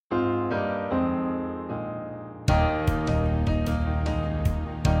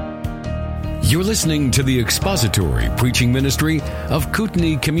You're listening to the expository preaching ministry of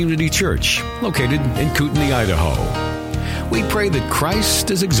Kootenai Community Church, located in Kootenai, Idaho. We pray that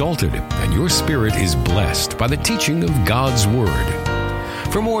Christ is exalted and your spirit is blessed by the teaching of God's Word.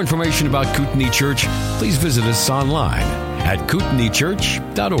 For more information about Kootenai Church, please visit us online at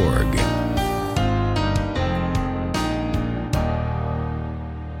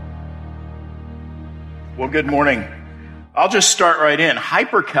kootenaichurch.org. Well, good morning. I'll just start right in.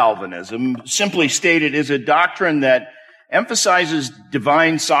 Hyper-Calvinism, simply stated, is a doctrine that emphasizes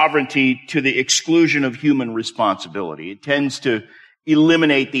divine sovereignty to the exclusion of human responsibility. It tends to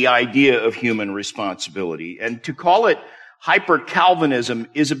eliminate the idea of human responsibility. And to call it hyper-Calvinism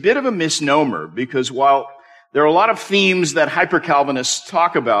is a bit of a misnomer, because while there are a lot of themes that hyper-Calvinists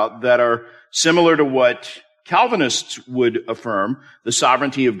talk about that are similar to what Calvinists would affirm, the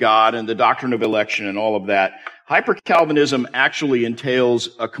sovereignty of God and the doctrine of election and all of that, hyper-Calvinism actually entails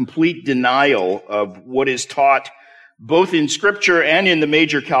a complete denial of what is taught both in Scripture and in the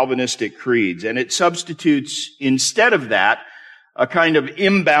major Calvinistic creeds. And it substitutes, instead of that, a kind of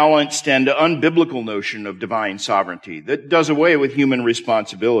imbalanced and unbiblical notion of divine sovereignty that does away with human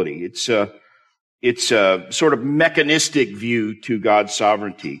responsibility. It's a sort of mechanistic view to God's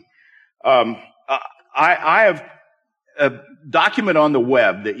sovereignty. I have a document on the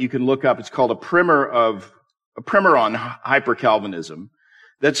web that you can look up. It's called a primer on hyper-Calvinism.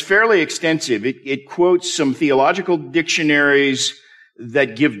 That's fairly extensive. It quotes some theological dictionaries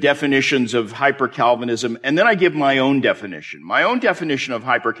that give definitions of hyper-Calvinism, and then I give my own definition. My own definition of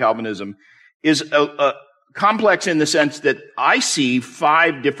hyper-Calvinism is a complex in the sense that I see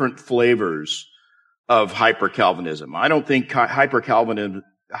 5 different flavors of hyper-Calvinism. I don't think hyper-Calvinism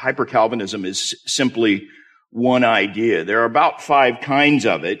is simply one idea. There are about 5 kinds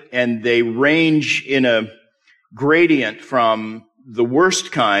of it, and they range in a gradient from the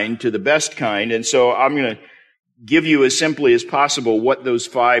worst kind to the best kind. And so I'm going to give you as simply as possible what those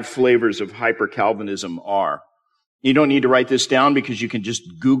 5 flavors of hyper-Calvinism are. You don't need to write this down because you can just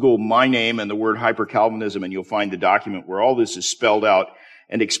Google my name and the word hyper-Calvinism and you'll find the document where all this is spelled out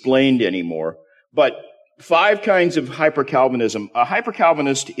and explained anymore. But 5 kinds of hyper-Calvinism. A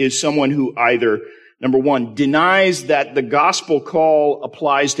hyper-Calvinist is someone who either, number 1, denies that the gospel call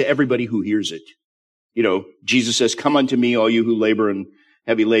applies to everybody who hears it. You know, Jesus says, "Come unto me, all you who labor and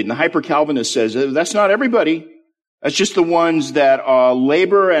heavy laden." The hyper-Calvinist says, that's not everybody. That's just the ones that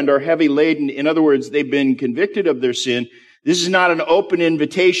labor and are heavy laden. In other words, they've been convicted of their sin. This is not an open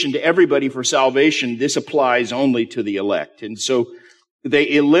invitation to everybody for salvation. This applies only to the elect. And so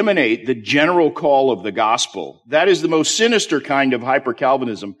they eliminate the general call of the gospel. That is the most sinister kind of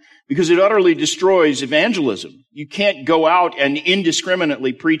hyper-Calvinism because it utterly destroys evangelism. You can't go out and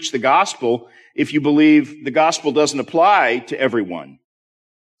indiscriminately preach the gospel if you believe the gospel doesn't apply to everyone.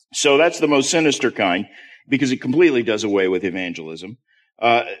 So that's the most sinister kind because it completely does away with evangelism.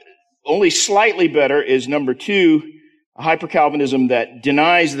 Only slightly better is number 2, a hyper-Calvinism that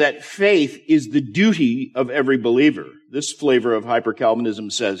denies that faith is the duty of every believer. This flavor of hyper-Calvinism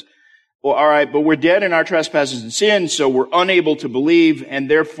says, well, all right, but we're dead in our trespasses and sins, so we're unable to believe,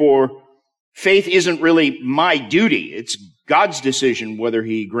 and therefore faith isn't really my duty. It's God's decision whether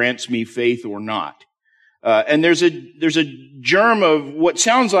He grants me faith or not. And there's a germ of what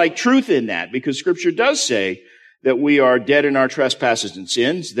sounds like truth in that, because Scripture does say that we are dead in our trespasses and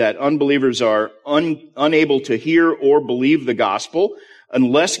sins, that unbelievers are unable to hear or believe the gospel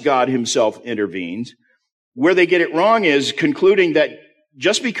unless God Himself intervenes. Where they get it wrong is concluding that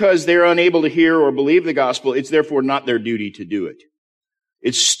just because they're unable to hear or believe the gospel, it's therefore not their duty to do it.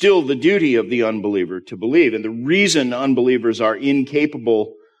 It's still the duty of the unbeliever to believe. And the reason unbelievers are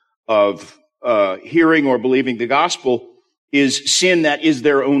incapable of hearing or believing the gospel is sin that is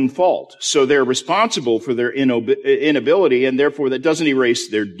their own fault. So they're responsible for their inability, and therefore that doesn't erase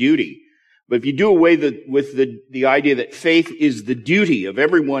their duty. But if you do away with the idea that faith is the duty of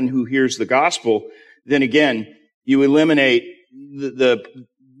everyone who hears the gospel, then again, you eliminate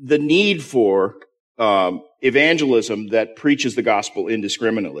the need for evangelism that preaches the gospel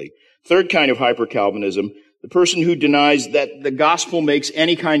indiscriminately. Third kind of hyper-Calvinism, the person who denies that the gospel makes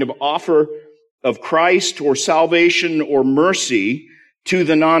any kind of offer of Christ or salvation or mercy to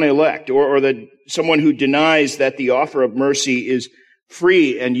the non-elect, or that someone who denies that the offer of mercy is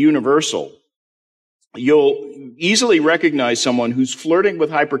free and universal. You'll easily recognize someone who's flirting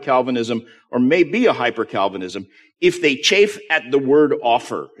with hyper-Calvinism or may be a hyper-Calvinism if they chafe at the word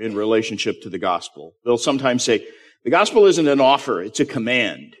offer in relationship to the gospel. They'll sometimes say, the gospel isn't an offer, it's a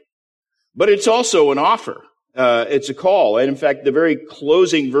command. But it's also an offer. It's a call. And in fact, the very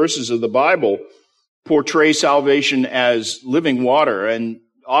closing verses of the Bible portray salvation as living water and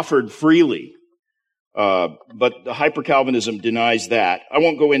offered freely. But the hyper-Calvinism denies that. I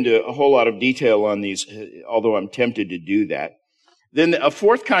won't go into a whole lot of detail on these, although I'm tempted to do that. Then a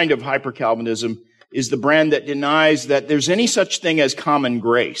fourth kind of hyper-Calvinism is the brand that denies that there's any such thing as common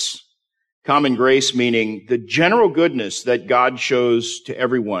grace. Common grace meaning the general goodness that God shows to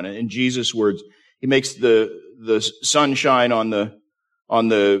everyone. In Jesus' words, he makes the sun shine on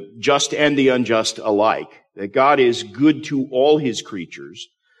the just and the unjust alike. That God is good to all his creatures.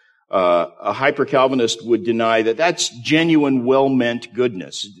 A hyper-Calvinist would deny that that's genuine, well-meant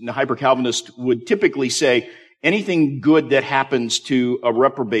goodness. The hyper-Calvinist would typically say anything good that happens to a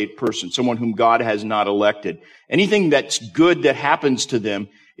reprobate person, someone whom God has not elected, anything that's good that happens to them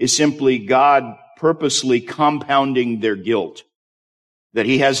is simply God purposely compounding their guilt. That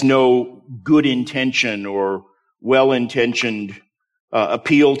he has no good intention or well-intentioned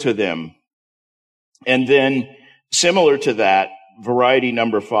appeal to them. And then, similar to that, variety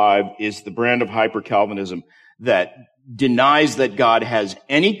number 5 is the brand of hyper-Calvinism that denies that God has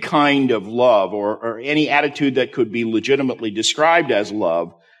any kind of love or any attitude that could be legitimately described as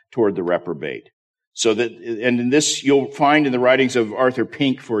love toward the reprobate. So that, and in this you'll find in the writings of Arthur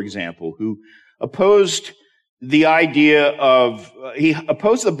Pink, for example, who opposed the idea of, he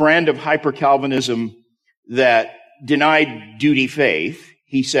opposed the brand of hyper-Calvinism that denied duty faith.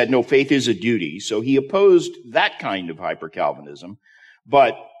 He said, no, faith is a duty. So he opposed that kind of hyper-Calvinism.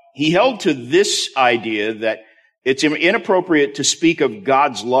 But he held to this idea that it's inappropriate to speak of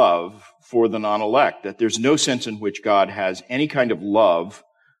God's love for the non-elect, that there's no sense in which God has any kind of love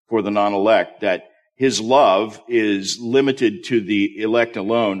for the non-elect, that his love is limited to the elect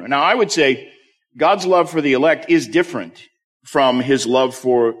alone. Now, I would say God's love for the elect is different from his love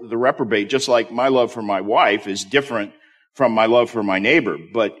for the reprobate, just like my love for my wife is different from my love for my neighbor.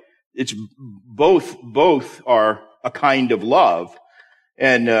 But it's both are a kind of love.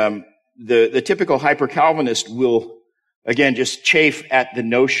 And the typical hyper-Calvinist will, again, just chafe at the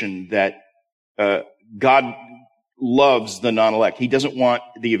notion that God loves the non-elect. He doesn't want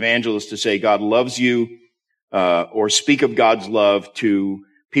the evangelist to say God loves you or speak of God's love to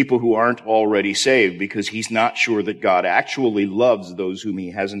people who aren't already saved, because he's not sure that God actually loves those whom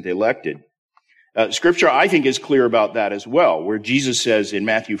he hasn't elected. Scripture, I think, is clear about that as well, where Jesus says in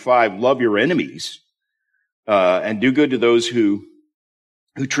Matthew 5, love your enemies and do good to those who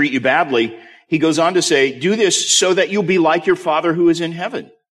treat you badly. He goes on to say, do this so that you'll be like your Father who is in heaven.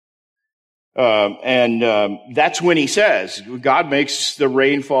 That's when he says, God makes the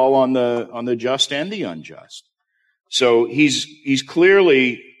rain fall on the just and the unjust. So he's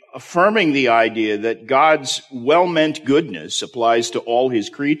clearly affirming the idea that God's well-meant goodness applies to all his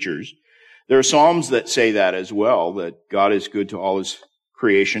creatures. There are Psalms that say that as well, that God is good to all his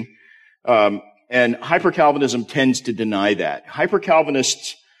creation. And hyper-Calvinism tends to deny that.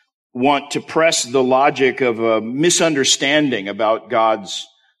 Hyper-Calvinists want to press the logic of a misunderstanding about God's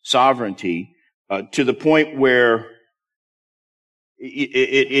sovereignty to the point where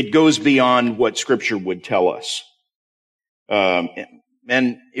it goes beyond what Scripture would tell us.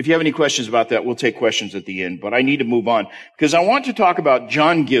 And if you have any questions about that, we'll take questions at the end. But I need to move on because I want to talk about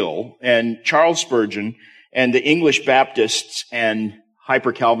John Gill and Charles Spurgeon and the English Baptists and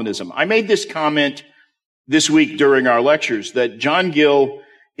hyper-Calvinism. I made this comment this week during our lectures that John Gill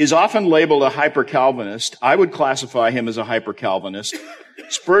is often labeled a hyper-Calvinist. I would classify him as a hyper-Calvinist.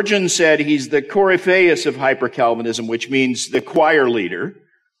 Spurgeon said he's the coryphaeus of hyper-Calvinism, which means the choir leader.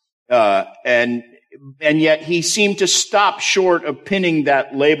 And yet he seemed to stop short of pinning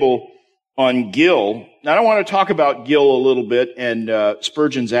that label on Gill. Now, I want to talk about Gill a little bit and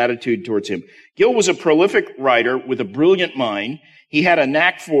Spurgeon's attitude towards him. Gill was a prolific writer with a brilliant mind. He had a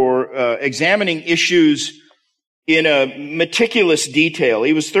knack for examining issues in a meticulous detail.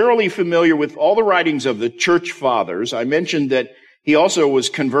 He was thoroughly familiar with all the writings of the church fathers. I mentioned that he also was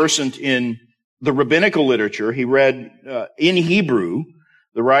conversant in the rabbinical literature. He read in Hebrew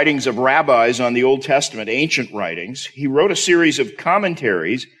the writings of rabbis on the Old Testament, ancient writings. He wrote a series of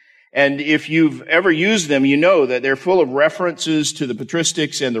commentaries, and if you've ever used them, you know that they're full of references to the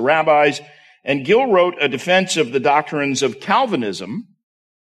patristics and the rabbis. And Gill wrote a defense of the doctrines of Calvinism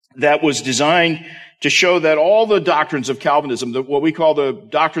that was designed to show that all the doctrines of Calvinism, what we call the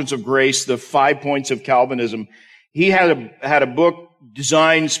doctrines of grace, the 5 points of Calvinism, he had a book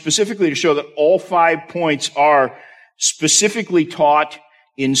designed specifically to show that all 5 points are specifically taught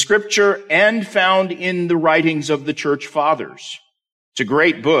in Scripture and found in the writings of the church fathers. It's a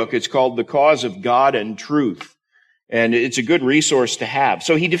great book. It's called The Cause of God and Truth, and it's a good resource to have.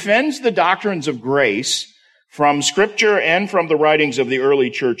 So he defends the doctrines of grace from Scripture and from the writings of the early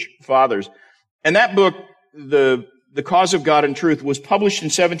church fathers. And that book, the The Cause of God and Truth, was published in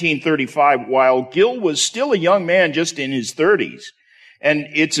 1735 while Gill was still a young man, just in his 30s. And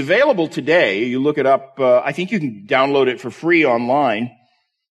it's available today. You look it up. I think you can download it for free online.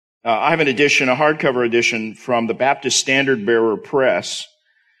 I have an edition, a hardcover edition from the Baptist Standard Bearer Press.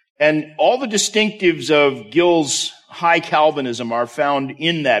 And all the distinctives of Gill's high Calvinism are found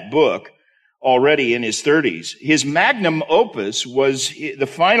in that book already in his 30s. His magnum opus was the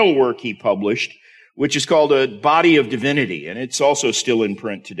final work he published, which is called A Body of Divinity, and it's also still in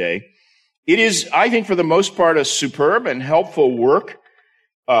print today. It is, I think, for the most part, a superb and helpful work,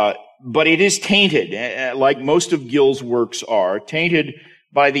 but it is tainted, like most of Gill's works are, tainted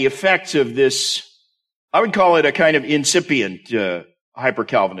by the effects of this, I would call it a kind of incipient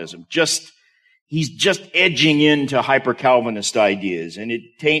hyper-Calvinism. He's just edging into hyper-Calvinist ideas, and it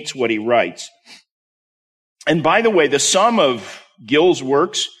taints what he writes. And by the way, the sum of Gill's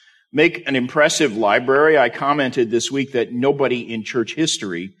works make an impressive library. I commented this week that nobody in church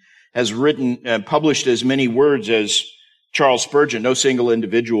history has published as many words as Charles Spurgeon, no single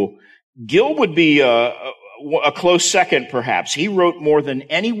individual. Gill would be a close second, perhaps. He wrote more than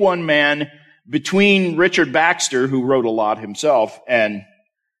any one man between Richard Baxter, who wrote a lot himself, and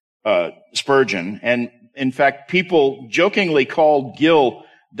Spurgeon. And in fact, people jokingly called Gill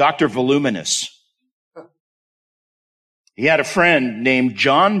Dr. Voluminous. He had a friend named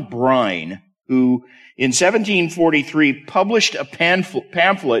John Brine, who in 1743 published a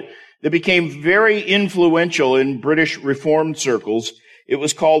pamphlet that became very influential in British Reformed circles. It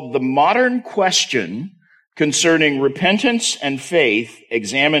was called The Modern Question Concerning Repentance and Faith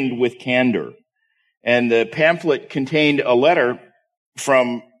Examined with Candor. And the pamphlet contained a letter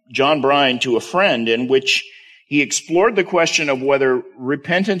from John Brine to a friend in which he explored the question of whether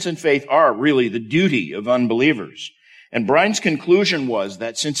repentance and faith are really the duty of unbelievers. And Brine's conclusion was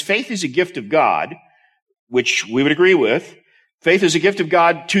that since faith is a gift of God, which we would agree with, faith is a gift of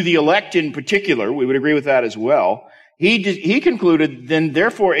God to the elect in particular, we would agree with that as well, he concluded then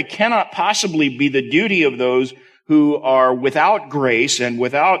therefore it cannot possibly be the duty of those who are without grace and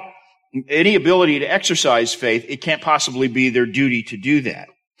without any ability to exercise faith, it can't possibly be their duty to do that.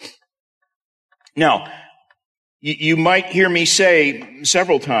 Now, you might hear me say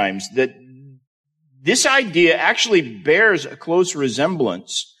several times that this idea actually bears a close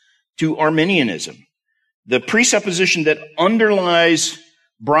resemblance to Arminianism. The presupposition that underlies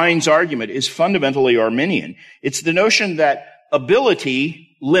Brine's argument is fundamentally Arminian. It's the notion that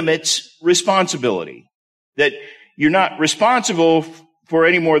ability limits responsibility, that you're not responsible for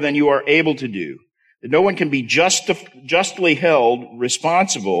any more than you are able to do, that no one can be justly held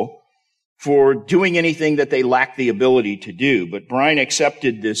responsible for doing anything that they lack the ability to do. But Brine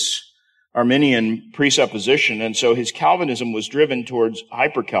accepted this Arminian presupposition, and so his Calvinism was driven towards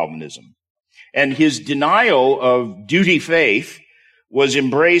hyper-Calvinism. And his denial of duty faith was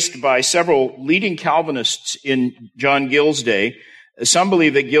embraced by several leading Calvinists in John Gill's day. Some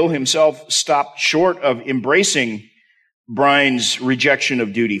believe that Gill himself stopped short of embracing Brine's rejection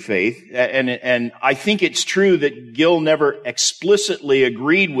of duty faith. And I think it's true that Gill never explicitly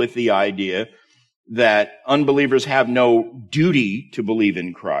agreed with the idea that unbelievers have no duty to believe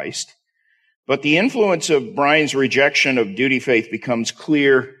in Christ. But the influence of Brine's rejection of duty faith becomes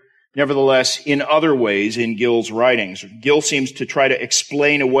clear, nevertheless, in other ways in Gill's writings. Gill seems to try to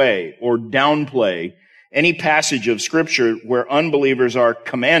explain away or downplay any passage of Scripture where unbelievers are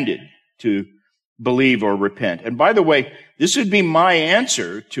commanded to believe or repent. And by the way, this would be my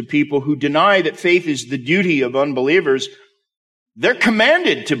answer to people who deny that faith is the duty of unbelievers. They're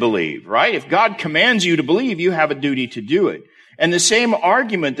commanded to believe, right? If God commands you to believe, you have a duty to do it. And the same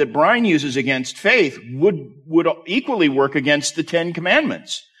argument that Brine uses against faith would equally work against the Ten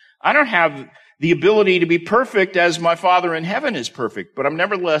Commandments. I don't have the ability to be perfect as my Father in heaven is perfect, but I'm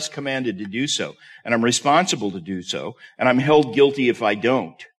nevertheless commanded to do so, and I'm responsible to do so, and I'm held guilty if I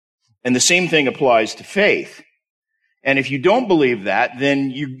don't. And the same thing applies to faith. And if you don't believe that, then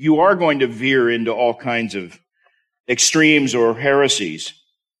you are going to veer into all kinds of extremes or heresies.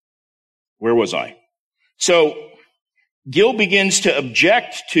 Where was I? So Gill begins to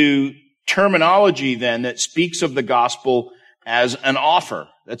object to terminology then that speaks of the gospel as an offer.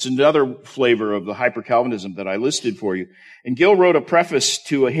 That's another flavor of the hyper-Calvinism that I listed for you. And Gill wrote a preface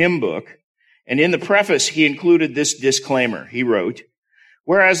to a hymn book, and in the preface he included this disclaimer. He wrote,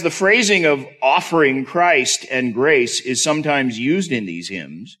 "Whereas the phrasing of offering Christ and grace is sometimes used in these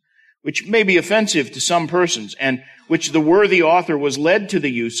hymns, which may be offensive to some persons, and which the worthy author was led to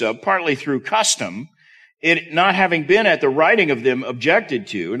the use of, partly through custom, it not having been at the writing of them objected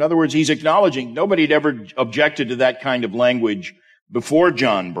to." In other words, he's acknowledging nobody had ever objected to that kind of language before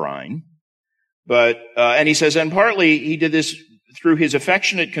John Brine. And he says, and partly he did this through his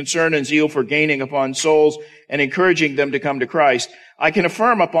affectionate concern and zeal for gaining upon souls and encouraging them to come to Christ. I can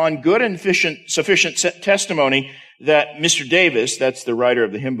affirm upon good and sufficient testimony that Mr. Davis, that's the writer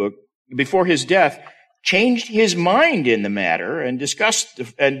of the hymn book, before his death, changed his mind in the matter and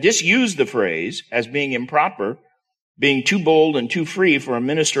disused the phrase as being improper, being too bold and too free for a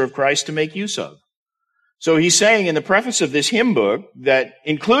minister of Christ to make use of. So he's saying in the preface of this hymn book that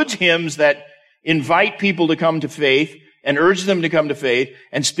includes hymns that invite people to come to faith and urge them to come to faith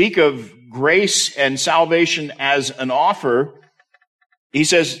and speak of grace and salvation as an offer. He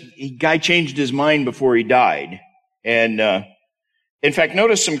says the guy changed his mind before he died. And in fact,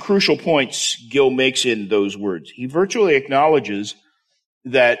 notice some crucial points Gill makes in those words. He virtually acknowledges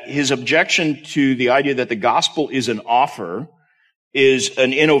that his objection to the idea that the gospel is an offer is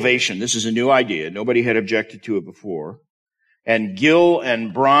an innovation. This is a new idea. Nobody had objected to it before. And Gill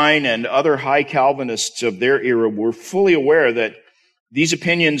and Brine and other high Calvinists of their era were fully aware that these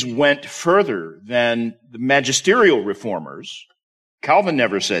opinions went further than the magisterial reformers. Calvin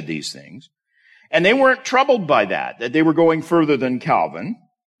never said these things. And they weren't troubled by that they were going further than Calvin,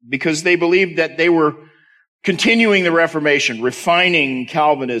 because they believed that they were continuing the Reformation, refining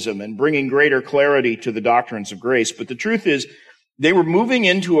Calvinism and bringing greater clarity to the doctrines of grace. But the truth is, they were moving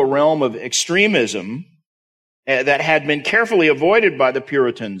into a realm of extremism that had been carefully avoided by the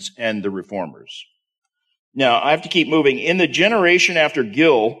Puritans and the Reformers. Now, I have to keep moving. In the generation after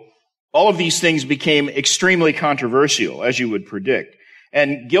Gill, all of these things became extremely controversial, as you would predict.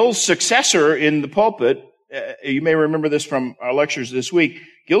 And Gill's successor in the pulpit, you may remember this from our lectures this week,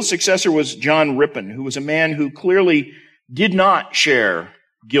 Gill's successor was John Rippon, who was a man who clearly did not share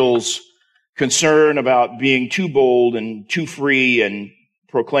Gill's concern about being too bold and too free and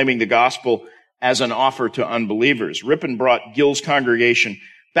proclaiming the gospel as an offer to unbelievers. Rippon brought Gill's congregation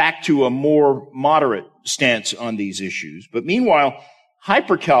back to a more moderate stance on these issues. But meanwhile,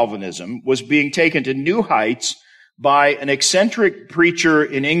 hyper-Calvinism was being taken to new heights by an eccentric preacher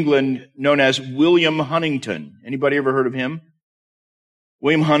in England known as William Huntington. Anybody ever heard of him?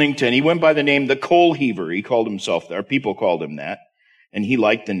 William Huntington. He went by the name the Coal Heaver. He called himself that, or people called him that, and he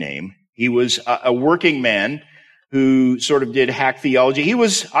liked the name. He was a working man who sort of did hack theology. He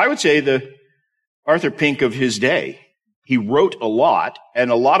was, I would say, the Arthur Pink of his day. He wrote a lot,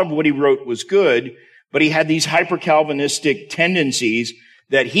 and a lot of what he wrote was good, but he had these hyper-Calvinistic tendencies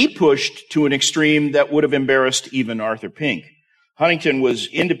that he pushed to an extreme that would have embarrassed even Arthur Pink. Huntington was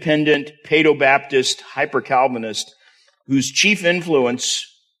independent, Paedo-Baptist, hyper-Calvinist, whose chief influence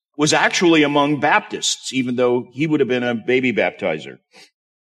was actually among Baptists, even though he would have been a baby baptizer.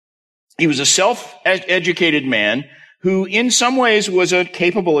 He was a self-educated man who in some ways was a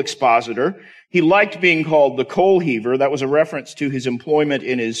capable expositor. He liked being called the Coal Heaver. That was a reference to his employment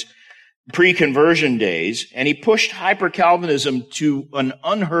in his pre-conversion days. And he pushed hyper-Calvinism to an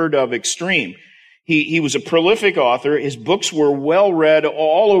unheard of extreme. He was a prolific author. His books were well read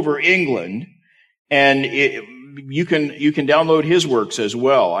all over England. And you can download his works as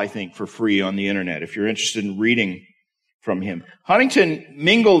well, I think, for free on the internet if you're interested in reading from him. Huntington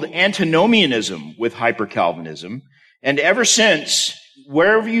mingled antinomianism with hyper-Calvinism. And ever since,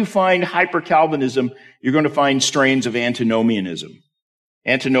 wherever you find hyper-Calvinism, you're going to find strains of antinomianism.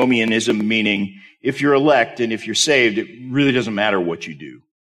 Antinomianism meaning if you're elect and if you're saved, it really doesn't matter what you do.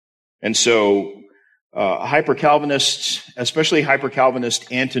 And so hyper-Calvinists, especially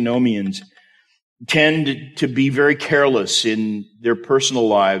hyper-Calvinist antinomians, tend to be very careless in their personal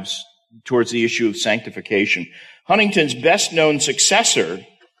lives towards the issue of sanctification. Huntington's best-known successor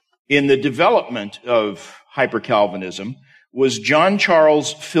in the development of hyper-Calvinism was John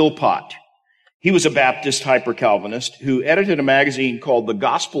Charles Philpott. He was a Baptist hyper-Calvinist who edited a magazine called The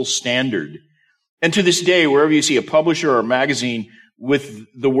Gospel Standard. And to this day, wherever you see a publisher or a magazine with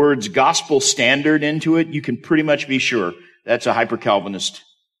the words Gospel Standard into it, you can pretty much be sure that's a hyper-Calvinist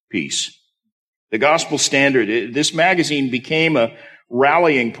piece. The Gospel Standard, this magazine became a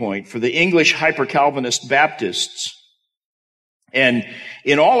rallying point for the English hyper-Calvinist Baptists. And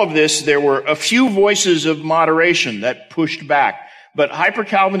in all of this, there were a few voices of moderation that pushed back. But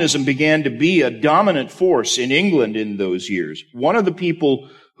hyper-Calvinism began to be a dominant force in England in those years. One of the people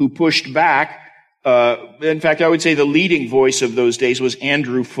who pushed back, in fact, I would say the leading voice of those days was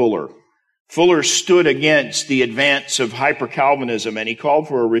Andrew Fuller. Fuller stood against the advance of hyper-Calvinism, and he called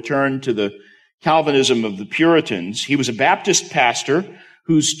for a return to the Calvinism of the Puritans. He was a Baptist pastor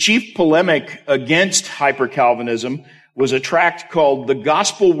whose chief polemic against hyper-Calvinism was a tract called The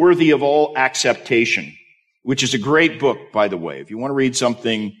Gospel Worthy of All Acceptation, which is a great book, by the way. If you want to read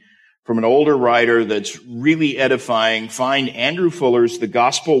something from an older writer that's really edifying. Find Andrew Fuller's The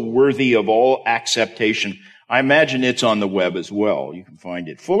Gospel Worthy of All Acceptation. I imagine it's on the web as well. You can find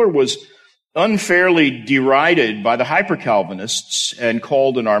it. Fuller was unfairly derided by the hyper-Calvinists and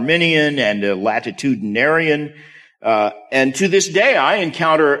called an Arminian and a latitudinarian. And to this day, I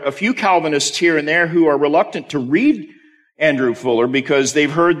encounter a few Calvinists here and there who are reluctant to read Andrew Fuller because they've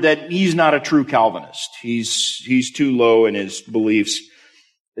heard that he's not a true Calvinist. He's too low in his beliefs.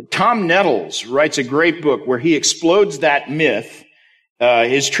 Tom Nettles writes a great book where he explodes that myth.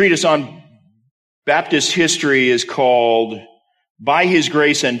 His treatise on Baptist history is called By His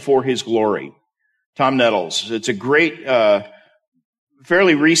Grace and For His Glory. Tom Nettles. It's a great,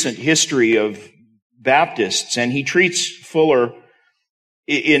 fairly recent history of Baptists, and he treats Fuller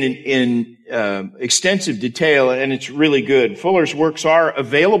in extensive detail, and it's really good. Fuller's works are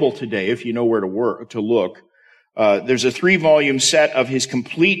available today if you know where to look. There's a 3-volume set of his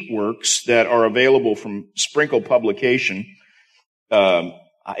complete works that are available from Sprinkle Publication.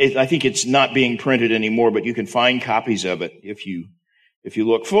 I think it's not being printed anymore, but you can find copies of it if you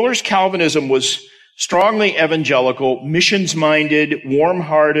look. Fuller's Calvinism was strongly evangelical, missions-minded,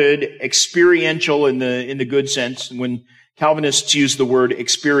 warm-hearted, experiential in the good sense. When Calvinists use the word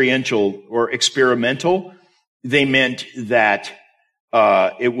experiential or experimental, they meant that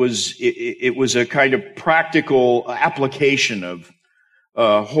it was a kind of practical application of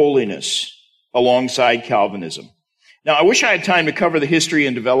holiness alongside Calvinism. Now, I wish I had time to cover the history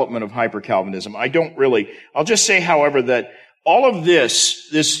and development of hyper-Calvinism. I don't really. I'll just say, however, that all of this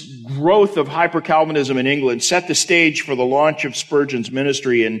growth of hyper-Calvinism in England set the stage for the launch of Spurgeon's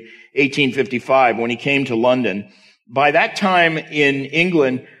ministry in 1855 when he came to London. By that time in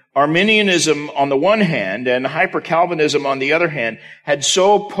England, Arminianism on the one hand and hyper-Calvinism on the other hand had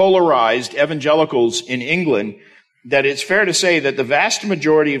so polarized evangelicals in England that it's fair to say that the vast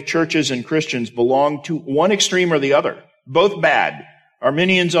majority of churches and Christians belonged to one extreme or the other, both bad.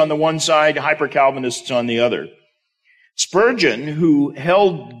 Arminians on the one side, hyper-Calvinists on the other. Spurgeon, who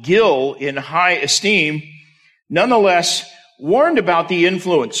held Gill in high esteem, nonetheless warned about the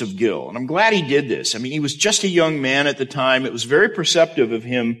influence of Gill. And I'm glad he did this. I mean, he was just a young man at the time. It was very perceptive of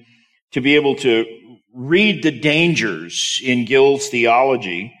him to be able to read the dangers in Gill's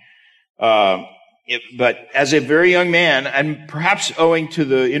theology. But as a very young man, and perhaps owing to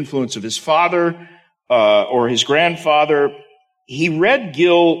the influence of his father or his grandfather, he read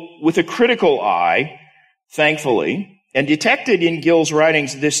Gill with a critical eye, thankfully, and detected in Gill's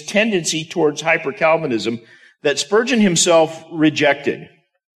writings this tendency towards hyper-Calvinism that Spurgeon himself rejected.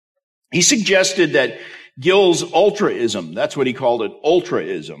 He suggested that Gill's ultraism, that's what he called it,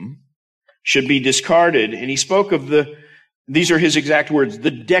 ultraism, should be discarded, and he spoke of these are his exact words,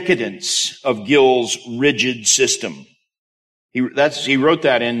 the decadence of Gill's rigid system. He wrote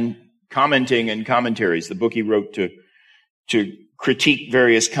that in Commenting and Commentaries, the book he wrote to critique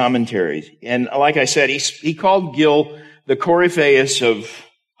various commentaries. And like I said, he called Gill the Coryphaeus of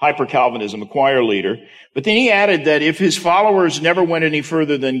hyper-Calvinism, a choir leader. But then he added that if his followers never went any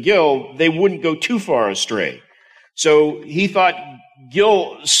further than Gill, they wouldn't go too far astray. So he thought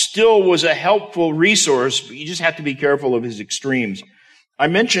Gill still was a helpful resource, but you just have to be careful of his extremes. I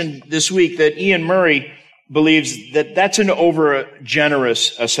mentioned this week that Ian Murray believes that that's an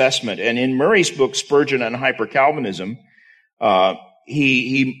over-generous assessment. And in Murray's book, Spurgeon and Hyper-Calvinism,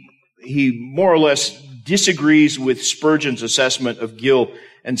 he more or less disagrees with Spurgeon's assessment of Gill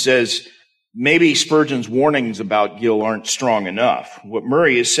and says maybe Spurgeon's warnings about Gill aren't strong enough. What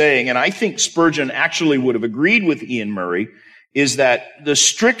Murray is saying, and I think Spurgeon actually would have agreed with Ian Murray, is that the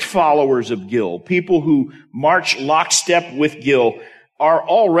strict followers of Gill, people who march lockstep with Gill, are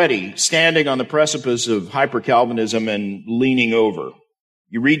already standing on the precipice of hyper-Calvinism and leaning over.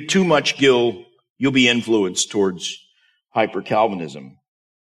 You read too much Gill, you'll be influenced towards hyper-Calvinism.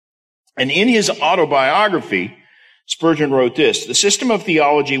 And in his autobiography, Spurgeon wrote this: "The system of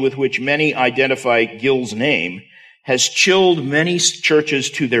theology with which many identify Gill's name has chilled many churches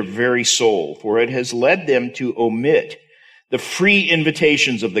to their very soul, for it has led them to omit the free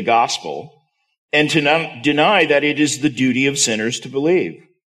invitations of the gospel and to deny that it is the duty of sinners to believe."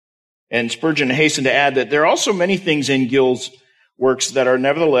 And Spurgeon hastened to add that there are also many things in Gill's works that are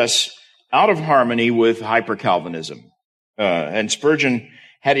nevertheless out of harmony with hyper-Calvinism. And Spurgeon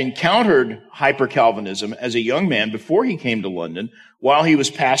had encountered hyper-Calvinism as a young man before he came to London while he was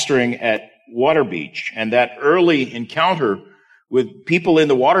pastoring at Waterbeach. And that early encounter with people in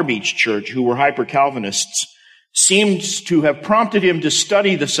the Waterbeach church who were hyper-Calvinists seems to have prompted him to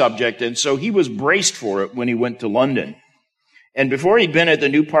study the subject, and so he was braced for it when he went to London. And before he'd been at the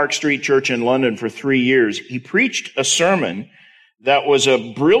New Park Street Church in London for 3 years, he preached a sermon that was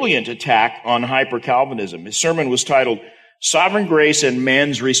a brilliant attack on hyper-Calvinism. His sermon was titled, Sovereign Grace and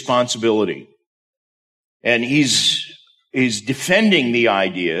Man's Responsibility. And he's defending the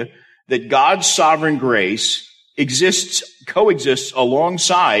idea that God's sovereign grace coexists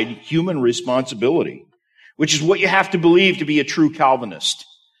alongside human responsibility, which is what you have to believe to be a true Calvinist.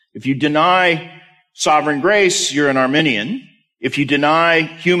 If you deny sovereign grace, you're an Arminian. If you deny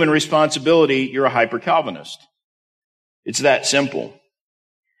human responsibility, you're a hyper-Calvinist. It's that simple.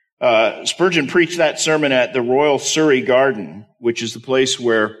 Spurgeon preached that sermon at the Royal Surrey Garden, which is the place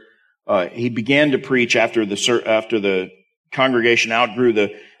where he began to preach after the congregation outgrew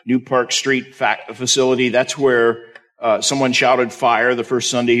the New Park Street facility. That's where someone shouted fire the first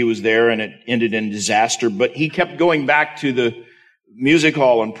Sunday he was there, and it ended in disaster. But he kept going back to the music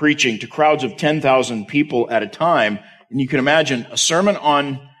hall and preaching to crowds of 10,000 people at a time. And you can imagine a sermon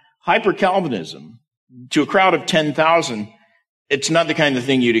on hyper-Calvinism to a crowd of 10,000. It's not the kind of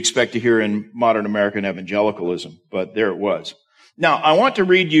thing you'd expect to hear in modern American evangelicalism, but there it was. Now, I want to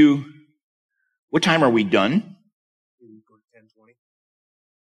read you, what time are we done?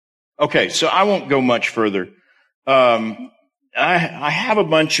 Okay, so I won't go much further. I have a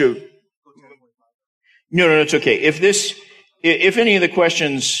bunch of... No, it's okay. If any of the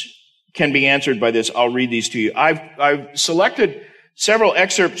questions can be answered by this, I'll read these to you. I've selected several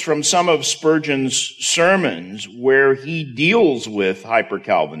excerpts from some of Spurgeon's sermons where he deals with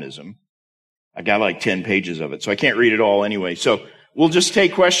hyper-Calvinism. I got like 10 pages of it, so I can't read it all anyway. So we'll just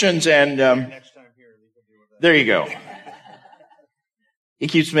take questions and there you go. He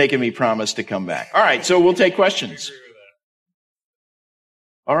keeps making me promise to come back. All right, so we'll take questions.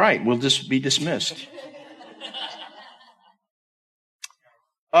 All right, we'll just be dismissed.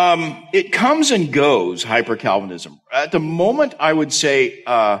 It comes and goes, hyper-Calvinism. At the moment, I would say,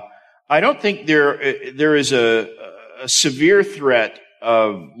 I don't think there is a severe threat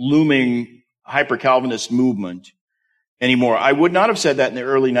of looming hyper-Calvinist movement anymore. I would not have said that in the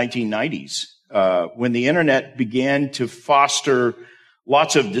early 1990s, when the internet began to foster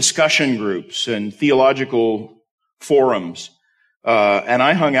lots of discussion groups and theological forums. And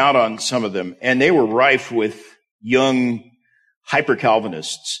I hung out on some of them, and they were rife with young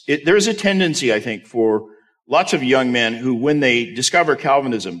hyper-Calvinists. There's a tendency, I think, for lots of young men who, when they discover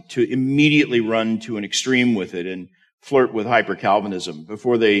Calvinism, to immediately run to an extreme with it and flirt with hyper-Calvinism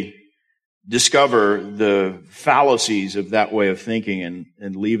before they discover the fallacies of that way of thinking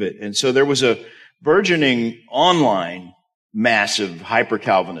and leave it. And so there was a burgeoning online mass of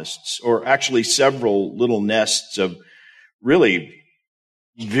hyper-Calvinists, or actually several little nests of really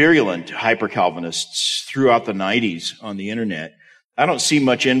virulent hyper-Calvinists throughout the 90s on the internet. I don't see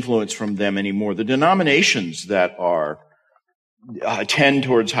much influence from them anymore. The denominations that tend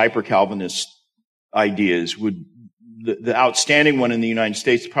towards hyper-Calvinist ideas the outstanding one in the United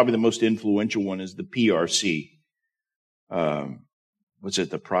States, probably the most influential one, is the PRC. What's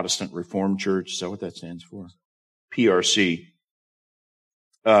it? The Protestant Reformed Church? Is that what that stands for? PRC.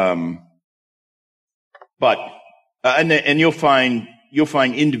 And you'll find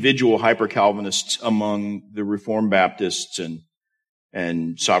individual hyper-Calvinists among the Reformed Baptists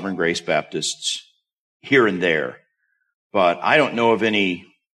and Sovereign Grace Baptists here and there. But I don't know of any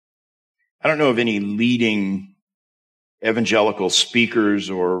leading evangelical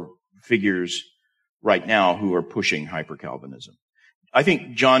speakers or figures right now who are pushing hyper-Calvinism. I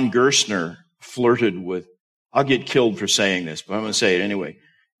think John Gerstner flirted with, I'll get killed for saying this, but I'm going to say it anyway.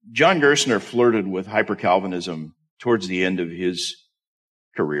 John Gerstner flirted with hyper-Calvinism towards the end of his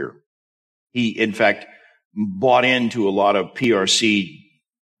career. He, in fact, bought into a lot of PRC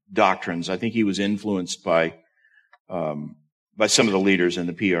doctrines. I think he was influenced by some of the leaders in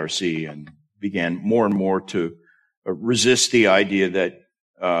the PRC and began more and more to resist the idea that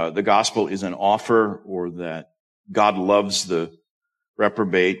the gospel is an offer or that God loves the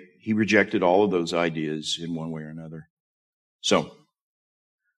reprobate. He rejected all of those ideas in one way or another. So,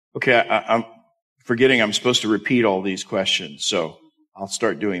 okay, I'm forgetting I'm supposed to repeat all these questions, so I'll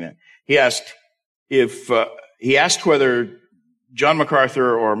start doing that. He asked whether John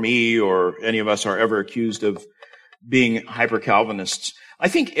MacArthur or me or any of us are ever accused of being hyper-Calvinists. I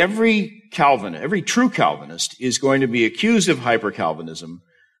think every true Calvinist is going to be accused of hyper-Calvinism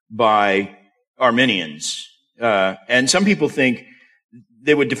by Arminians. And some people think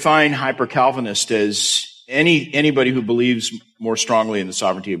they would define hyper-Calvinist as anybody who believes more strongly in the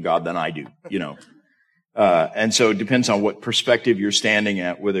sovereignty of God than I do, and so it depends on what perspective you're standing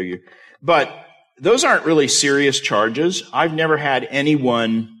at, but those aren't really serious charges. I've never had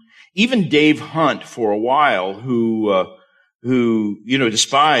anyone, even Dave Hunt for a while, who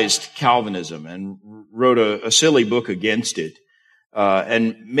despised Calvinism and wrote a silly book against it.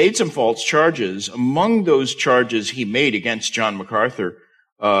 and made some false charges. Among those charges he made against John MacArthur,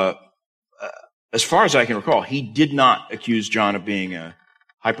 as far as I can recall, he did not accuse John of being a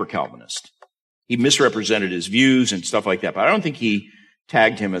hyper-Calvinist. He misrepresented his views and stuff like that, but I don't think he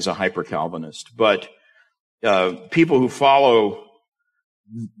tagged him as a hyper-Calvinist. But people who follow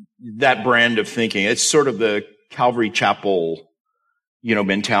that brand of thinking, it's sort of the Calvary Chapel,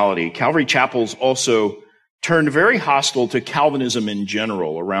 mentality. Calvary Chapels also turned very hostile to Calvinism in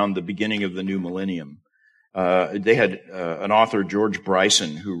general around the beginning of the new millennium. They had an author, George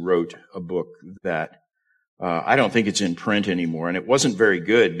Bryson, who wrote a book that I don't think it's in print anymore, and it wasn't very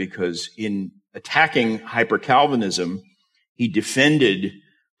good because in attacking hyper-Calvinism, he defended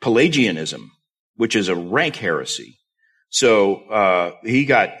Pelagianism, which is a rank heresy. So he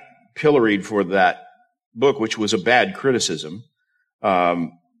got pilloried for that book, which was a bad criticism.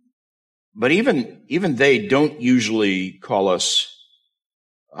 But even they don't usually call us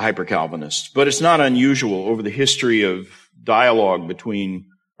hyper-Calvinists. But it's not unusual over the history of dialogue between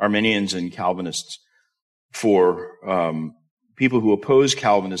Arminians and Calvinists for people who oppose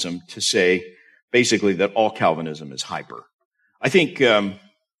Calvinism to say basically that all Calvinism is hyper. I think,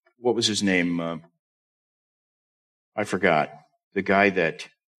 what was his name? I forgot. The guy that,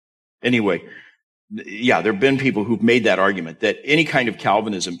 anyway, yeah, there have been people who've made that argument that any kind of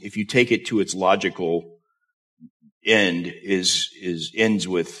Calvinism, if you take it to its logical end, ends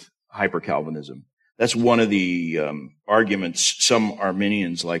with hyper-Calvinism. That's one of the arguments some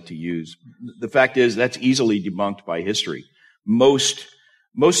Arminians like to use. The fact is that's easily debunked by history. Most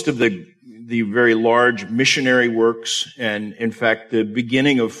of the very large missionary works, and in fact the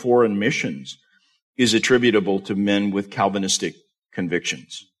beginning of foreign missions, is attributable to men with Calvinistic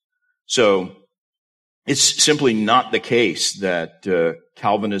convictions. So it's simply not the case that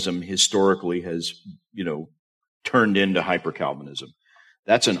Calvinism historically has, turned into hyper-Calvinism.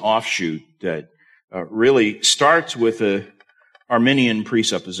 That's an offshoot that really starts with a Arminian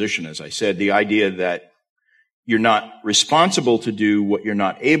presupposition, as I said, the idea that you're not responsible to do what you're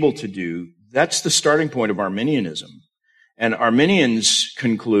not able to do. That's the starting point of Arminianism. And Arminians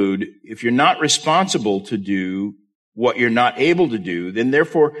conclude, if you're not responsible to do what you're not able to do, then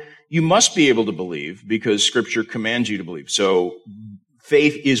therefore you must be able to believe because Scripture commands you to believe. So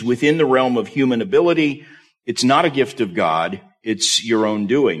faith is within the realm of human ability. It's not a gift of God. It's your own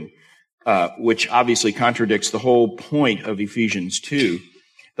doing, which obviously contradicts the whole point of Ephesians 2.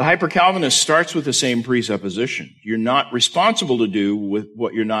 The hyper-Calvinist starts with the same presupposition. You're not responsible to do with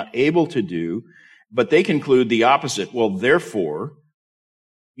what you're not able to do, but they conclude the opposite. Well, therefore,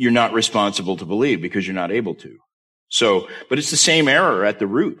 you're not responsible to believe because you're not able to. So, but it's the same error at the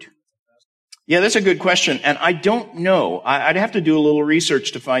root. Yeah, that's a good question. And I don't know. I'd have to do a little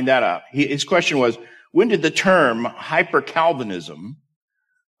research to find that out. His question was, when did the term hyper-Calvinism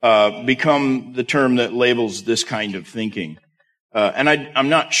become the term that labels this kind of thinking? And I'm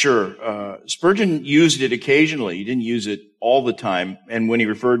not sure. Spurgeon used it occasionally. He didn't use it all the time. And when he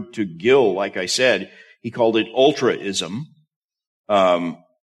referred to Gill, like I said, he called it ultraism.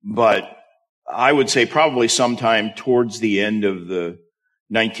 But I would say probably sometime towards the end of the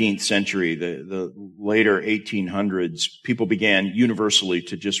 19th century, the later 1800s, people began universally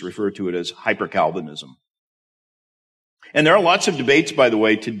to just refer to it as hyper-Calvinism. And there are lots of debates, by the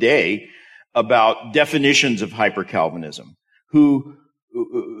way, today about definitions of hyper-Calvinism. Who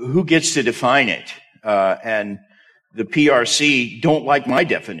gets to define it? And the PRC don't like my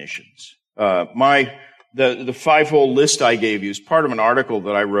definitions. The five-fold list I gave you is part of an article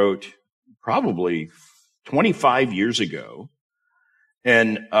that I wrote probably 25 years ago.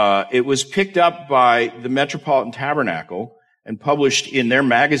 And it was picked up by the Metropolitan Tabernacle and published in their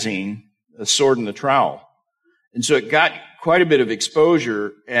magazine, The Sword and the Trowel. And so it got quite a bit of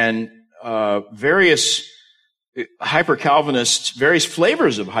exposure, and various hyper-Calvinists, various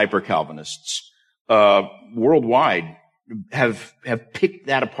flavors of hyper-Calvinists worldwide have picked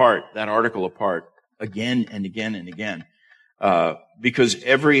that apart, that article apart, again and again and again, because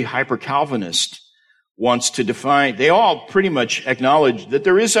every hyper-Calvinist wants to define, they all pretty much acknowledge that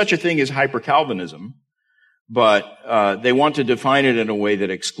there is such a thing as hyper-Calvinism, but they want to define it in a way that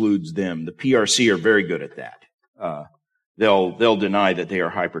excludes them. The PRC are very good at that. They'll deny that they are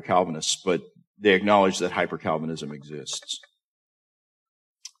hyper-Calvinists, but they acknowledge that hyper-Calvinism exists.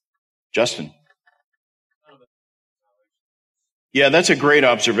 Justin. Yeah, that's a great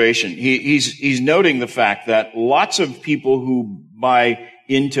observation. He's noting the fact that lots of people who buy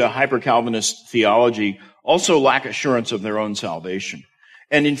into hyper-Calvinist theology also lack assurance of their own salvation.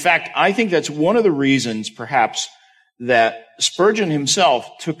 And in fact, I think that's one of the reasons, perhaps, that Spurgeon himself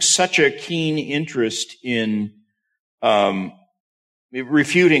took such a keen interest in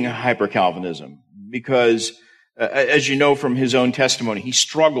refuting hyper-Calvinism because, as you know from his own testimony, he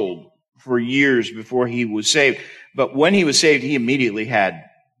struggled for years before he was saved. But when he was saved, he immediately had,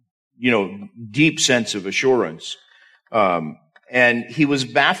 deep sense of assurance. And he was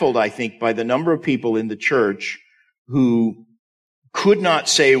baffled, I think, by the number of people in the church who could not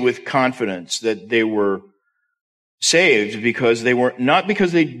say with confidence that they were saved because not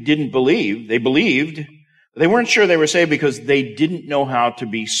because they didn't believe. They believed. They weren't sure they were saved because they didn't know how to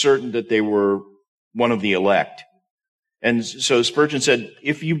be certain that they were one of the elect. And so Spurgeon said,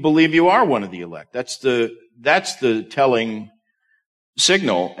 if you believe you are one of the elect, that's the telling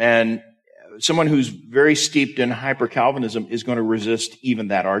signal. And someone who's very steeped in hyper-Calvinism is going to resist even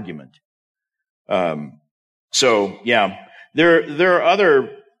that argument. There are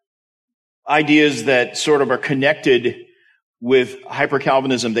other ideas that sort of are connected with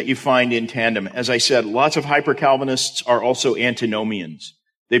hyper-Calvinism that you find in tandem. As I said, lots of hyper-Calvinists are also antinomians.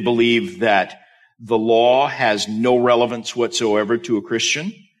 They believe that the law has no relevance whatsoever to a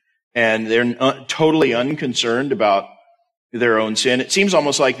Christian, and they're totally unconcerned about their own sin. It seems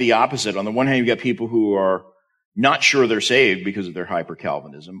almost like the opposite. On the one hand, you've got people who are not sure they're saved because of their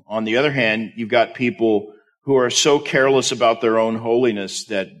hyper-Calvinism. On the other hand, you've got people who are so careless about their own holiness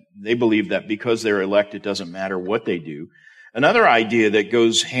that they believe that because they're elect, it doesn't matter what they do. Another idea that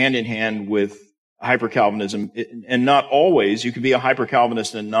goes hand in hand with hyper-Calvinism, and not always, you can be a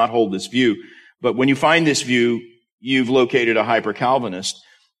hyper-Calvinist and not hold this view, but when you find this view, you've located a hyper-Calvinist,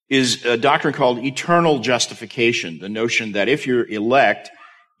 is a doctrine called eternal justification, the notion that if you're elect,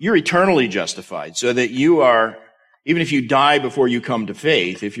 you're eternally justified, so that you are, even if you die before you come to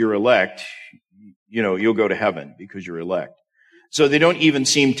faith, if you're elect, you'll go to heaven because you're elect. So they don't even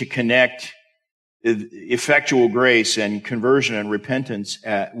seem to connect effectual grace and conversion and repentance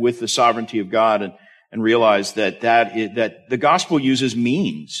with the sovereignty of God and realize that the gospel uses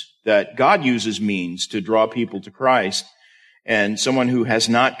means, that God uses means to draw people to Christ, and someone who has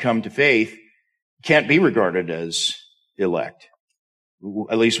not come to faith can't be regarded as elect.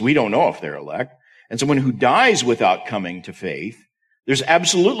 At least we don't know if they're elect. And someone who dies without coming to faith, there's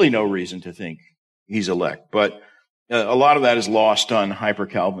absolutely no reason to think he's elect. But a lot of that is lost on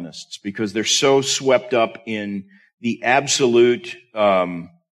hyper-Calvinists because they're so swept up in the absolute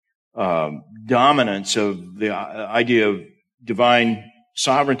dominance of the idea of divine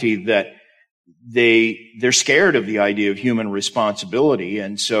sovereignty that they're scared of the idea of human responsibility.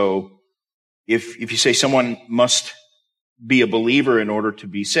 And so if you say someone must be a believer in order to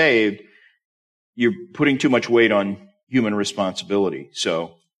be saved, you're putting too much weight on human responsibility.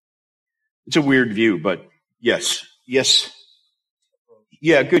 So it's a weird view, but yes.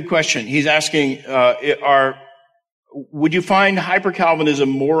 Yeah, good question. He's asking, would you find hyper-Calvinism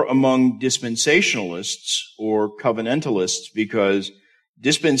more among dispensationalists or covenantalists? Because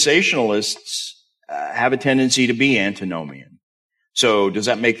dispensationalists have a tendency to be antinomian. So does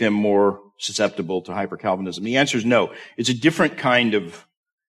that make them more susceptible to hyper-Calvinism? The answer is no. It's a different kind of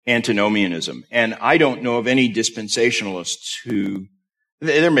antinomianism. And I don't know of any dispensationalists who,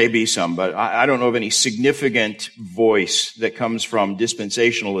 there may be some, but I don't know of any significant voice that comes from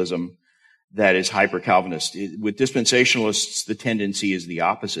dispensationalism that is hyper-Calvinist. With dispensationalists, the tendency is the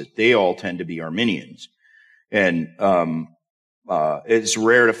opposite. They all tend to be Arminians. And it's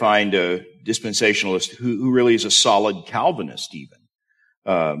rare to find a dispensationalist who really is a solid Calvinist even.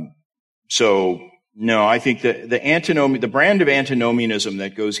 So, no, I think that the brand of antinomianism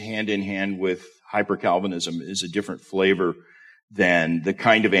that goes hand in hand with hyper-Calvinism is a different flavor than the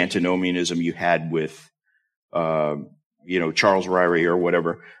kind of antinomianism you had with, Charles Ryrie or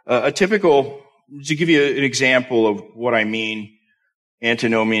whatever. To give you an example of what I mean,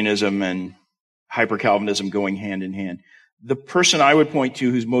 antinomianism and hyper-Calvinism going hand in hand. The person I would point to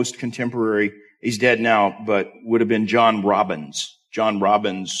who's most contemporary, he's dead now, but would have been John Robbins. John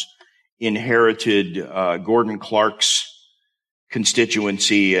Robbins inherited Gordon Clark's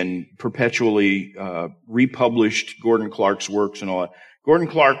constituency and perpetually republished Gordon Clark's works and all that. Gordon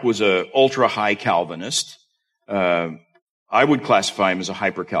Clark was an ultra-high Calvinist. I would classify him as a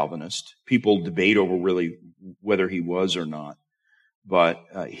hyper-Calvinist. People debate over really whether he was or not. But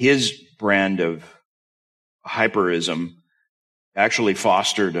his brand of hyperism actually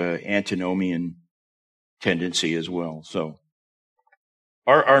fostered an antinomian tendency as well. So,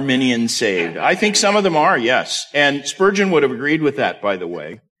 are Arminians saved? I think some of them are, yes. And Spurgeon would have agreed with that, by the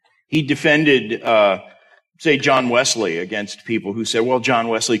way. He defended, say, John Wesley against people who said, well, John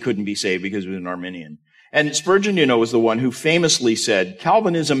Wesley couldn't be saved because he was an Arminian. And Spurgeon, was the one who famously said,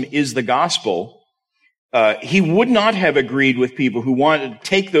 Calvinism is the gospel. He would not have agreed with people who wanted to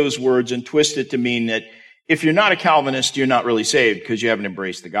take those words and twist it to mean that if you're not a Calvinist, you're not really saved because you haven't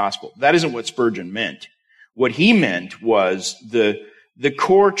embraced the gospel. That isn't what Spurgeon meant. What he meant was the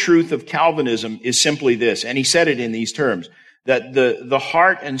core truth of Calvinism is simply this, and he said it in these terms, that the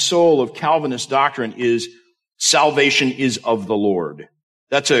heart and soul of Calvinist doctrine is salvation is of the Lord.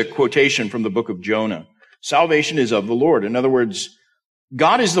 That's a quotation from the book of Jonah. Salvation is of the Lord. In other words,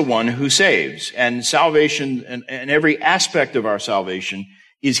 God is the one who saves, and salvation and every aspect of our salvation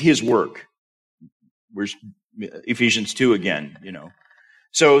is his work. Where's Ephesians 2 again,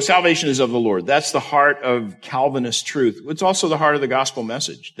 So salvation is of the Lord. That's the heart of Calvinist truth. It's also the heart of the gospel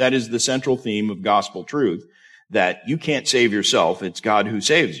message. That is the central theme of gospel truth, that you can't save yourself. It's God who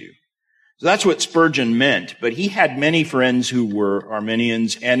saves you. So that's what Spurgeon meant. But he had many friends who were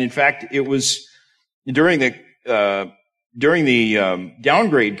Arminians. And in fact, it was during the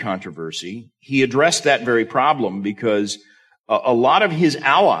downgrade controversy, he addressed that very problem because a lot of his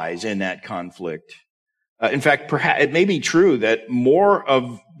allies in that conflict, in fact, perhaps it may be true that more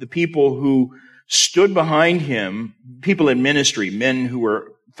of the people who stood behind him, people in ministry, men who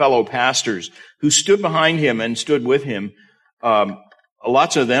were fellow pastors, who stood behind him and stood with him,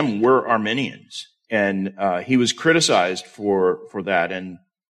 lots of them were Arminians. And he was criticized for that. And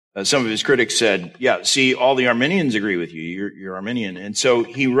some of his critics said, yeah, see, all the Arminians agree with you. You're Arminian. And so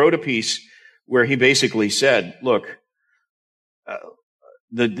he wrote a piece where he basically said, look,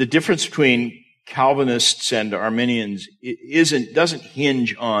 the difference between Calvinists and Arminians doesn't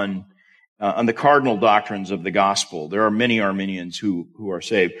hinge on the cardinal doctrines of the gospel. There are many Arminians who are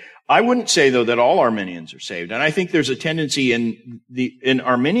saved. I wouldn't say, though, that all Arminians are saved. And I think there's a tendency in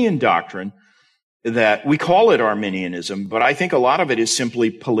Arminian doctrine that we call it Arminianism, but I think a lot of it is simply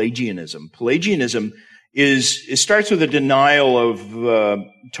Pelagianism. Pelagianism starts with a denial of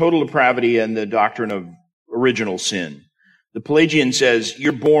total depravity and the doctrine of original sin. The Pelagian says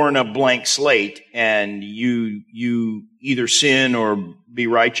you're born a blank slate and you either sin or be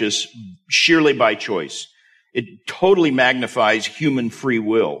righteous sheerly by choice. It totally magnifies human free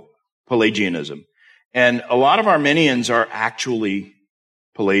will, Pelagianism. And a lot of Arminians are actually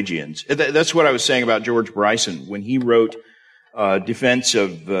Pelagians. That's what I was saying about George Bryson when he wrote defense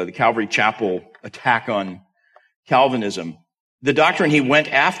of the Calvary Chapel attack on Calvinism. The doctrine he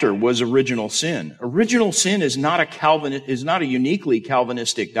went after was original sin. Original sin is not a uniquely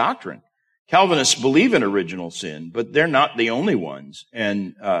Calvinistic doctrine. Calvinists believe in original sin, but they're not the only ones.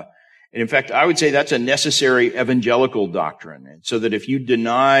 And in fact, I would say that's a necessary evangelical doctrine. And so that if you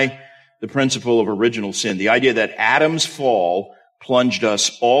deny the principle of original sin, the idea that Adam's fall plunged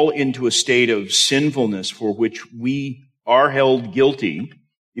us all into a state of sinfulness for which we are held guilty,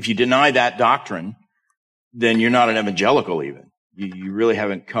 if you deny that doctrine, then you're not an evangelical even. You really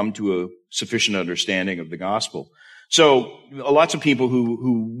haven't come to a sufficient understanding of the gospel. So lots of people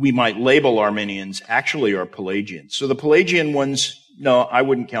who we might label Arminians actually are Pelagians. So the Pelagian ones, no, I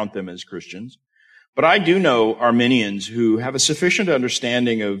wouldn't count them as Christians. But I do know Arminians who have a sufficient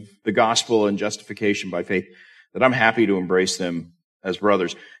understanding of the gospel and justification by faith that I'm happy to embrace them as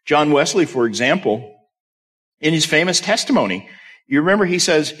brothers. John Wesley, for example, in his famous testimony, you remember he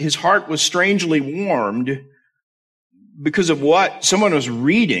says his heart was strangely warmed because of what someone was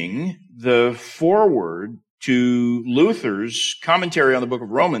reading the foreword to Luther's commentary on the book of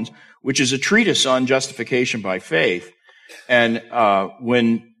Romans, which is a treatise on justification by faith. And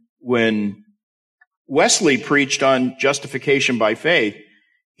when Wesley preached on justification by faith,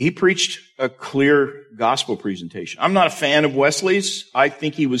 he preached a clear gospel presentation. I'm not a fan of Wesley's. I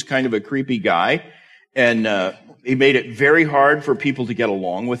think he was kind of a creepy guy, and he made it very hard for people to get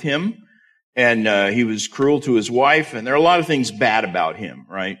along with him. And he was cruel to his wife, and there are a lot of things bad about him,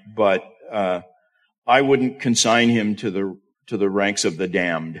 right? But I wouldn't consign him to the ranks of the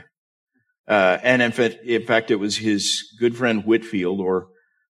damned. And in fact, it was his good friend Whitefield, or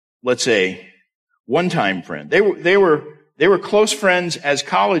let's say one-time friend. They were close friends as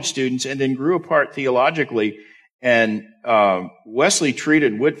college students, and then grew apart theologically. And Wesley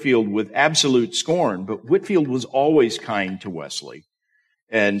treated Whitefield with absolute scorn, but Whitefield was always kind to Wesley.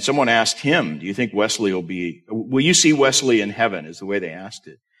 And someone asked him, do you think Wesley will you see Wesley in heaven, is the way they asked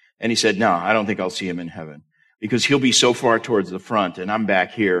it. And he said, no, I don't think I'll see him in heaven because he'll be so far towards the front and I'm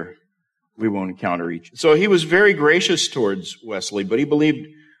back here. We won't encounter each. So he was very gracious towards Wesley, but he believed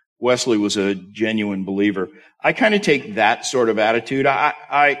Wesley was a genuine believer. I kind of take that sort of attitude.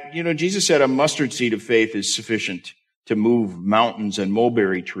 Jesus said a mustard seed of faith is sufficient to move mountains and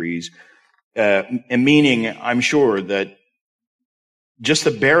mulberry trees, and meaning I'm sure that just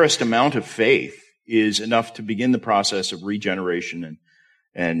the barest amount of faith is enough to begin the process of regeneration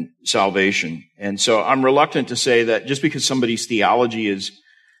and salvation. And so I'm reluctant to say that just because somebody's theology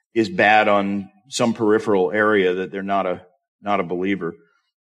is bad on some peripheral area that they're not a believer.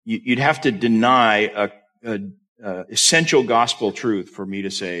 You'd have to deny a essential gospel truth for me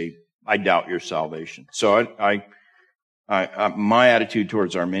to say, I doubt your salvation. So my attitude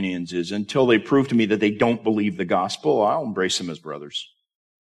towards Arminians is until they prove to me that they don't believe the gospel, I'll embrace them as brothers.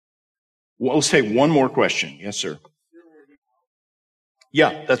 Well, let's take one more question. Yes, sir.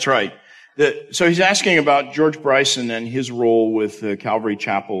 Yeah, that's right. So he's asking about George Bryson and his role with Calvary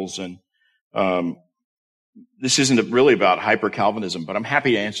Chapels, and this isn't really about hyper-Calvinism, but I'm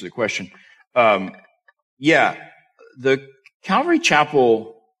happy to answer the question. The Calvary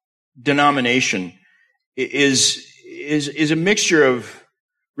Chapel denomination is a mixture of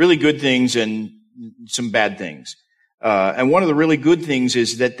really good things and some bad things. And one of the really good things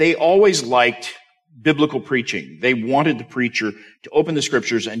is that they always liked biblical preaching. They wanted the preacher to open the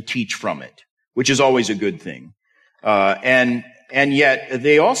scriptures and teach from it, which is always a good thing. And yet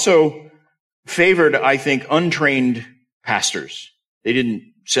they also favored, I think, untrained pastors. They didn't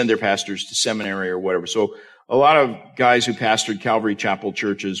send their pastors to seminary or whatever. So a lot of guys who pastored Calvary Chapel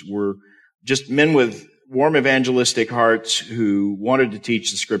churches were just men with warm evangelistic hearts who wanted to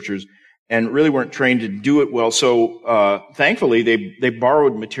teach the scriptures and really weren't trained to do it well. So, thankfully, they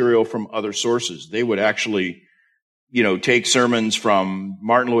borrowed material from other sources. They would actually, take sermons from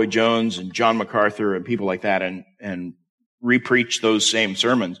Martin Lloyd-Jones and John MacArthur and people like that and repreach those same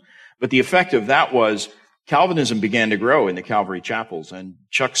sermons. But the effect of that was Calvinism began to grow in the Calvary Chapels, and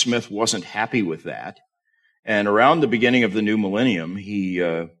Chuck Smith wasn't happy with that. And around the beginning of the new millennium, he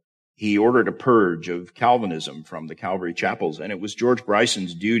ordered a purge of Calvinism from the Calvary Chapels, and it was George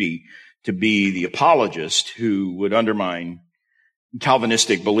Bryson's duty to be the apologist who would undermine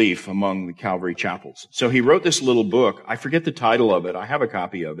Calvinistic belief among the Calvary Chapels. So he wrote this little book. I forget the title of it. I have a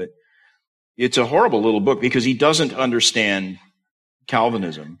copy of it. It's a horrible little book because he doesn't understand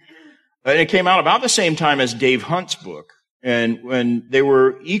Calvinism. And it came out about the same time as Dave Hunt's book. And when they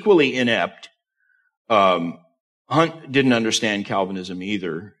were equally inept, Hunt didn't understand Calvinism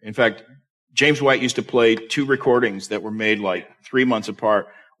either. In fact, James White used to play two recordings that were made like 3 months apart.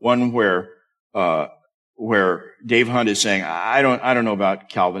 One where Dave Hunt is saying, I don't know about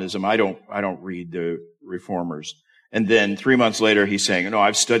Calvinism. I don't read the Reformers. And then 3 months later, he's saying, no,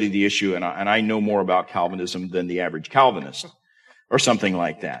 I've studied the issue and I know more about Calvinism than the average Calvinist, or something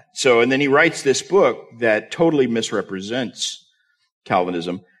like that. So, and then he writes this book that totally misrepresents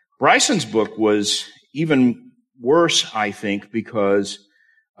Calvinism. Bryson's book was even worse, I think, because,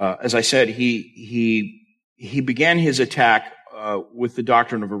 as I said, he began his attack with the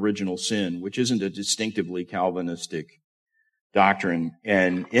doctrine of original sin, which isn't a distinctively Calvinistic doctrine,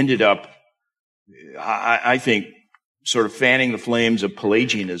 and ended up, I think, sort of fanning the flames of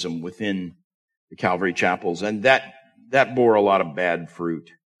Pelagianism within the Calvary Chapels, and that bore a lot of bad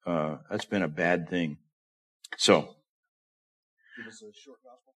fruit. That's been a bad thing. So, give us a short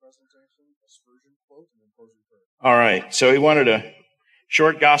gospel presentation, a Spurgeon quote, and then closing prayer. All right. So he wanted a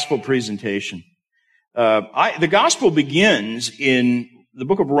short gospel presentation. The gospel begins in the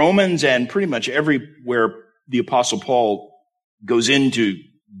book of Romans and pretty much everywhere the Apostle Paul goes into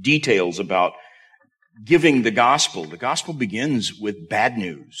details about giving the gospel. The gospel begins with bad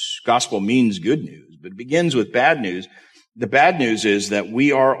news. Gospel means good news, but it begins with bad news. The bad news is that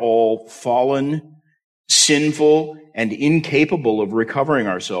we are all fallen, sinful, and incapable of recovering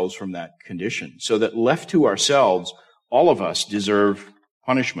ourselves from that condition. So that left to ourselves, all of us deserve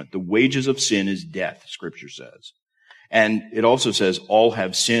punishment. The wages of sin is death, Scripture says. And it also says all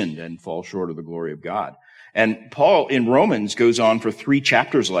have sinned and fall short of the glory of God. And Paul in Romans goes on for 3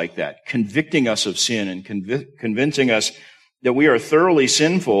 chapters like that, convicting us of sin and convincing us that we are thoroughly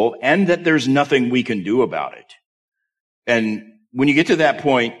sinful and that there's nothing we can do about it. And when you get to that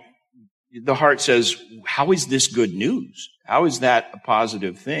point, the heart says, how is this good news? How is that a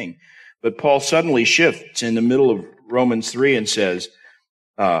positive thing? But Paul suddenly shifts in the middle of Romans 3 and says,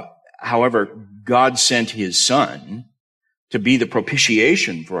 however, God sent his Son to be the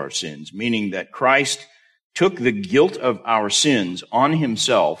propitiation for our sins, meaning that Christ took the guilt of our sins on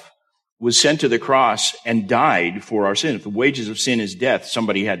himself, was sent to the cross, and died for our sin. If the wages of sin is death,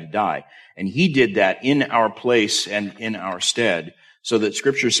 somebody had to die. And he did that in our place and in our stead, so that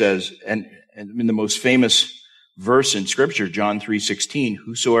Scripture says, and in the most famous verse in Scripture, John 3:16,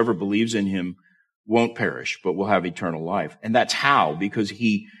 whosoever believes in him won't perish, but will have eternal life. And that's how, because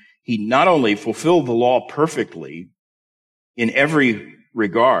he not only fulfilled the law perfectly in every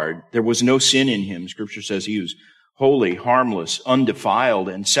regard, there was no sin in him. Scripture says he was holy, harmless, undefiled,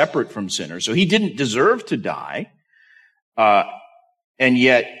 and separate from sinners. So he didn't deserve to die, and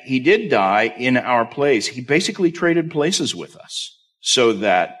yet he did die in our place. He basically traded places with us so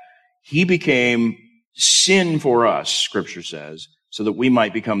that He became sin for us, Scripture says, so that we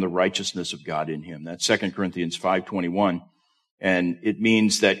might become the righteousness of God in him. That's 2 Corinthians 5:21. And it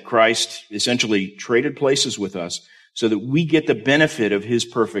means that Christ essentially traded places with us so that we get the benefit of his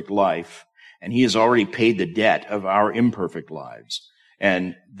perfect life. And he has already paid the debt of our imperfect lives.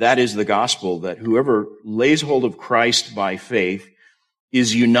 And that is the gospel, that whoever lays hold of Christ by faith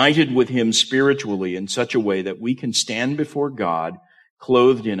is united with him spiritually in such a way that we can stand before God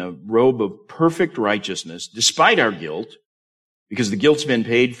clothed in a robe of perfect righteousness, despite our guilt, because the guilt's been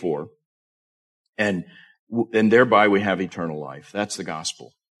paid for, and thereby we have eternal life. That's the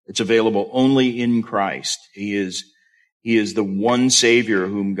gospel. It's available only in Christ. He is the one Savior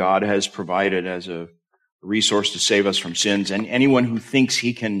whom God has provided as a resource to save us from sins. And anyone who thinks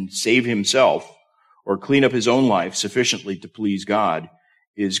he can save himself or clean up his own life sufficiently to please God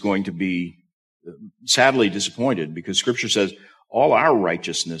is going to be sadly disappointed, because Scripture says all our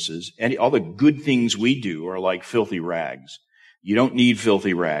righteousnesses and all the good things we do are like filthy rags. You don't need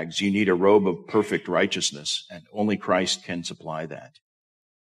filthy rags. You need a robe of perfect righteousness, and only Christ can supply that.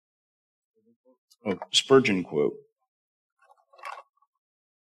 Oh, Spurgeon quote.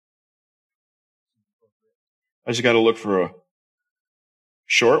 I just got to look for a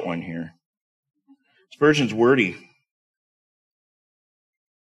short one here. Spurgeon's wordy.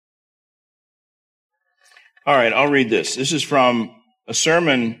 All right, I'll read this. This is from a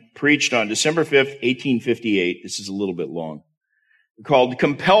sermon preached on December 5th, 1858. This is a little bit long. Called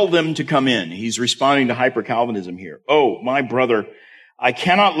Compel Them to Come In. He's responding to hyper-Calvinism here. Oh, my brother, I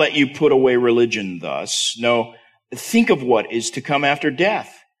cannot let you put away religion thus. No, think of what is to come after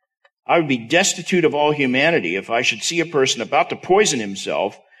death. I would be destitute of all humanity if I should see a person about to poison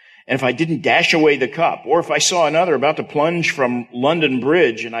himself, and if I didn't dash away the cup, or if I saw another about to plunge from London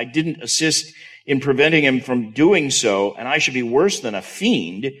Bridge and I didn't assist in preventing him from doing so, and I should be worse than a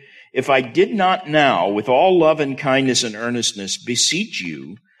fiend if I did not now, with all love and kindness and earnestness, beseech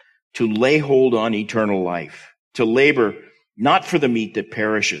you to lay hold on eternal life, to labor not for the meat that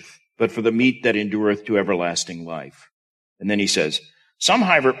perisheth, but for the meat that endureth to everlasting life. And then he says, some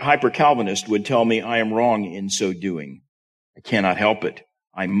hyper-Calvinist would tell me I am wrong in so doing. I cannot help it.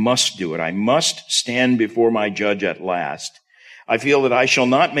 I must do it. I must stand before my judge at last. I feel that I shall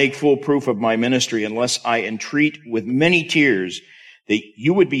not make full proof of my ministry unless I entreat with many tears that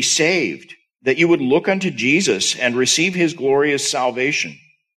you would be saved, that you would look unto Jesus and receive his glorious salvation.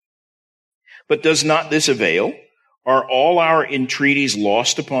 But does not this avail? Are all our entreaties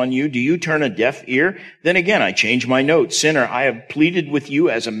lost upon you? Do you turn a deaf ear? Then again, I change my note. Sinner, I have pleaded with you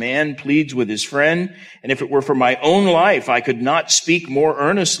as a man pleads with his friend. And if it were for my own life, I could not speak more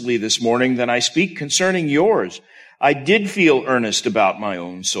earnestly this morning than I speak concerning yours. I did feel earnest about my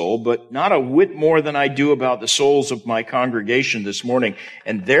own soul, but not a whit more than I do about the souls of my congregation this morning.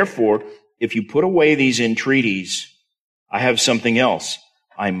 And therefore, if you put away these entreaties, I have something else.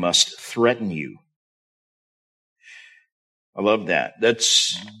 I must threaten you. I love that.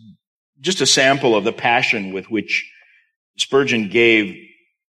 That's just a sample of the passion with which Spurgeon gave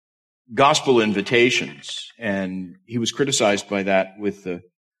gospel invitations. And he was criticized by that with the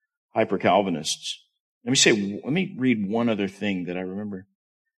hyper-Calvinists. Let me read one other thing that I remember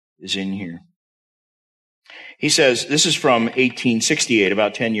is in here. He says, this is from 1868,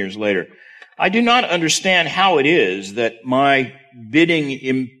 about 10 years later. I do not understand how it is that my bidding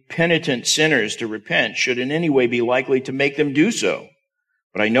impenitent sinners to repent should in any way be likely to make them do so.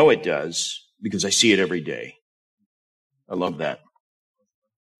 But I know it does because I see it every day. I love that.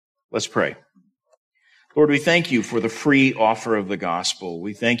 Let's pray. Lord, we thank you for the free offer of the gospel.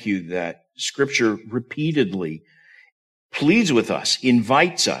 We thank you that Scripture repeatedly pleads with us,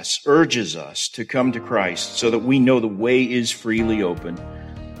 invites us, urges us to come to Christ so that we know the way is freely open.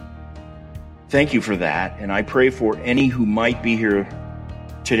 Thank you for that. And I pray for any who might be here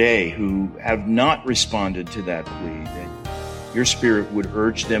today who have not responded to that plea, that your Spirit would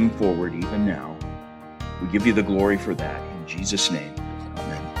urge them forward even now. We give you the glory for that. In Jesus' name,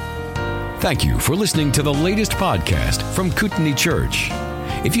 amen. Thank you for listening to the latest podcast from Kootenai Church.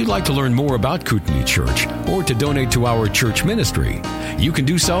 If you'd like to learn more about Kootenai Church or to donate to our church ministry, you can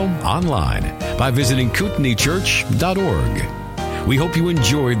do so online by visiting kootenaichurch.org. We hope you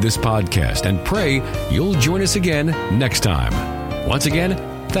enjoyed this podcast and pray you'll join us again next time. Once again,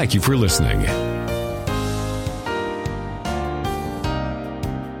 thank you for listening.